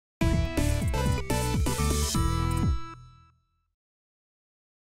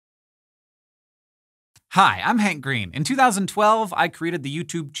Hi, I'm Hank Green. In 2012, I created the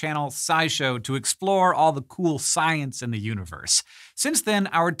YouTube channel SciShow to explore all the cool science in the universe. Since then,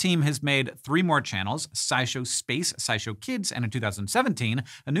 our team has made 3 more channels: SciShow Space, SciShow Kids, and in 2017,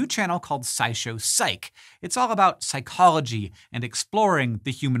 a new channel called SciShow Psych. It's all about psychology and exploring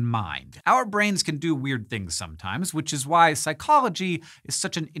the human mind. Our brains can do weird things sometimes, which is why psychology is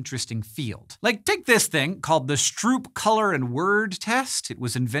such an interesting field. Like, take this thing called the Stroop Color and Word Test. It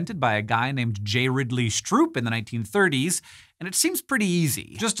was invented by a guy named J. Ridley Stroop in the 1930s, and it seems pretty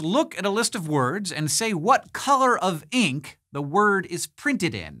easy. Just look at a list of words and say what color of ink the word is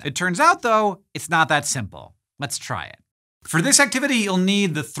printed in. It turns out, though, it's not that simple. Let's try it. For this activity, you'll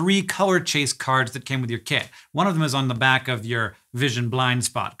need the 3 color chase cards that came with your kit. One of them is on the back of your Vision Blind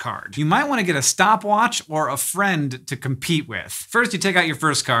Spot card. You might want to get a stopwatch or a friend to compete with. First, you take out your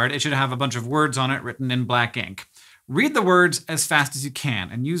first card. It should have a bunch of words on it written in black ink. Read the words as fast as you can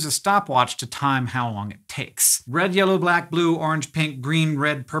and use a stopwatch to time how long it takes. Red, yellow, black, blue, orange, pink, green,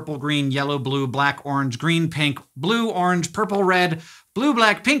 red, purple, green, yellow, blue, black, orange, green, pink, blue, orange, purple, red, blue,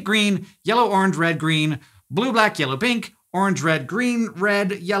 black, pink, green, yellow, orange, red, green, blue, black, yellow, pink, orange, red, green,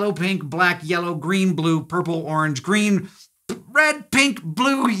 red, yellow, pink, black, yellow, green, blue, purple, orange, green, red, pink,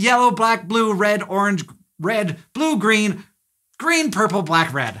 blue, yellow, black, blue, red, orange, red, blue, green, green, purple,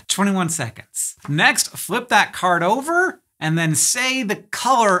 black, red. 21 seconds. Next, flip that card over and then say the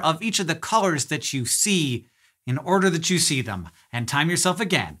color of each of the colors that you see in order that you see them. And time yourself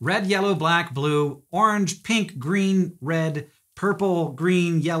again. Red, yellow, black, blue, orange, pink, green, red, purple,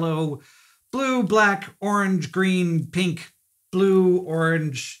 green, yellow, blue, black, orange, green, pink, blue,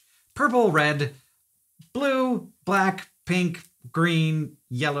 orange, purple, red, blue, black, pink, green,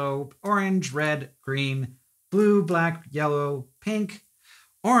 yellow, orange, red, green, blue, black, yellow, pink,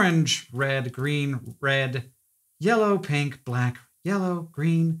 orange, red, green, red, yellow, pink, black, yellow,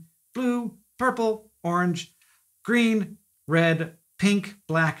 green, blue, purple, orange, green, red, pink,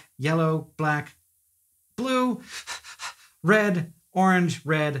 black, yellow, black, blue, red, orange,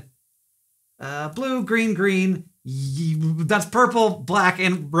 red, blue, green, green, that's purple, black,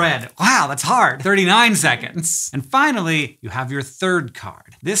 and red. Wow, that's hard. 39 seconds. And finally, you have your third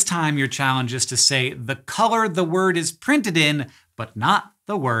card. This time, your challenge is to say the color the word is printed in, but not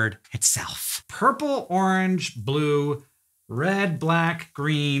the word itself. Purple, orange, blue, red, black,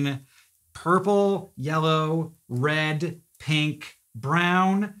 green, purple, yellow, red, pink,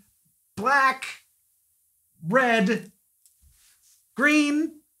 brown, black, red,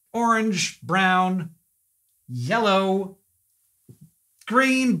 green, orange, brown, yellow,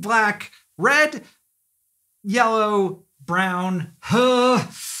 green, black, red, yellow, brown,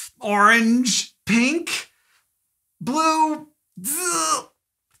 orange, pink, blue,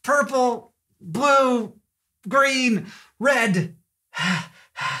 purple, blue, green, red,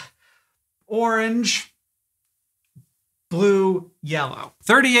 orange, blue, yellow.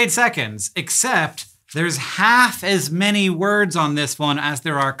 38 seconds, except there's half as many words on this one as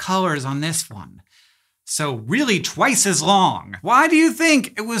there are colors on this one. So really twice as long. Why do you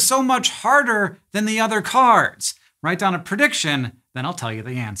think it was so much harder than the other cards? Write down a prediction, then I'll tell you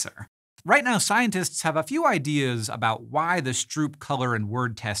the answer. Right now, scientists have a few ideas about why the Stroop Color and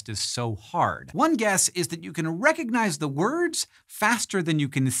Word Test is so hard. One guess is that you can recognize the words faster than you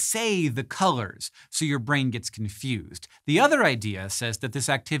can say the colors, so your brain gets confused. The other idea says that this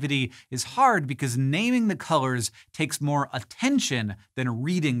activity is hard because naming the colors takes more attention than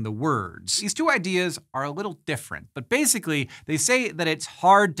reading the words. These 2 ideas are a little different, but basically, they say that it's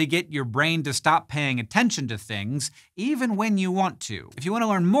hard to get your brain to stop paying attention to things, even when you want to. If you want to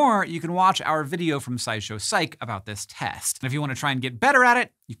learn more, you can watch our video from SciShow Psych about this test. And if you want to try and get better at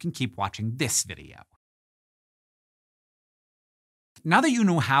it, you can keep watching this video. Now that you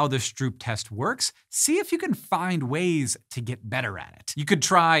know how the Stroop test works, see if you can find ways to get better at it. You could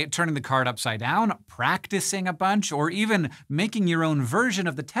try turning the card upside down, practicing a bunch, or even making your own version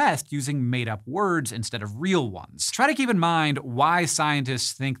of the test using made-up words instead of real ones. Try to keep in mind why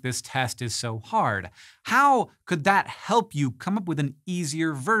scientists think this test is so hard. How could that help you come up with an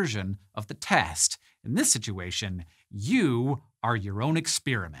easier version of the test? In this situation, you are your own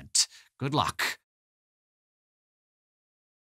experiment. Good luck.